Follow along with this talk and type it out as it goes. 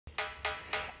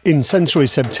In Sensory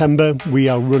September, we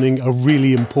are running a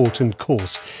really important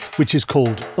course, which is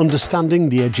called Understanding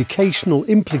the Educational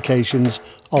Implications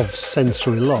of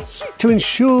Sensory Loss. To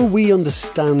ensure we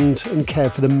understand and care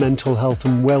for the mental health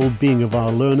and well-being of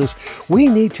our learners, we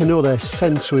need to know their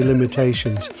sensory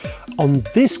limitations. On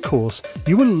this course,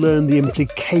 you will learn the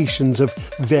implications of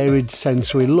varied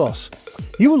sensory loss.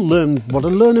 You will learn what a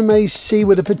learner may see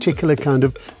with a particular kind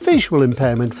of visual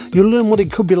impairment. You'll learn what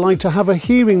it could be like to have a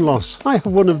hearing loss. I have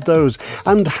one of those.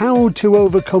 And how to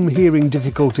overcome hearing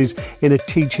difficulties in a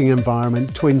teaching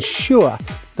environment to ensure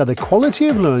that the quality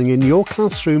of learning in your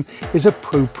classroom is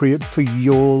appropriate for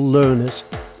your learners.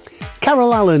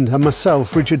 Carol Allen and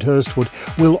myself, Richard Hurstwood,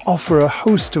 will offer a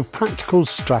host of practical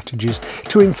strategies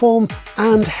to inform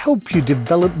and help you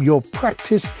develop your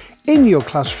practice in your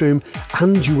classroom,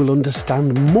 and you will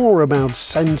understand more about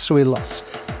sensory loss.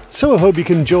 So I hope you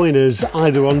can join us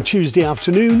either on Tuesday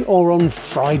afternoon or on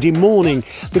Friday morning.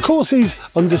 The course is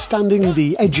Understanding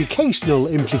the Educational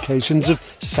Implications of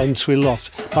Sensory Loss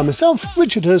by myself,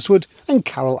 Richard Hurstwood, and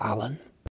Carol Allen.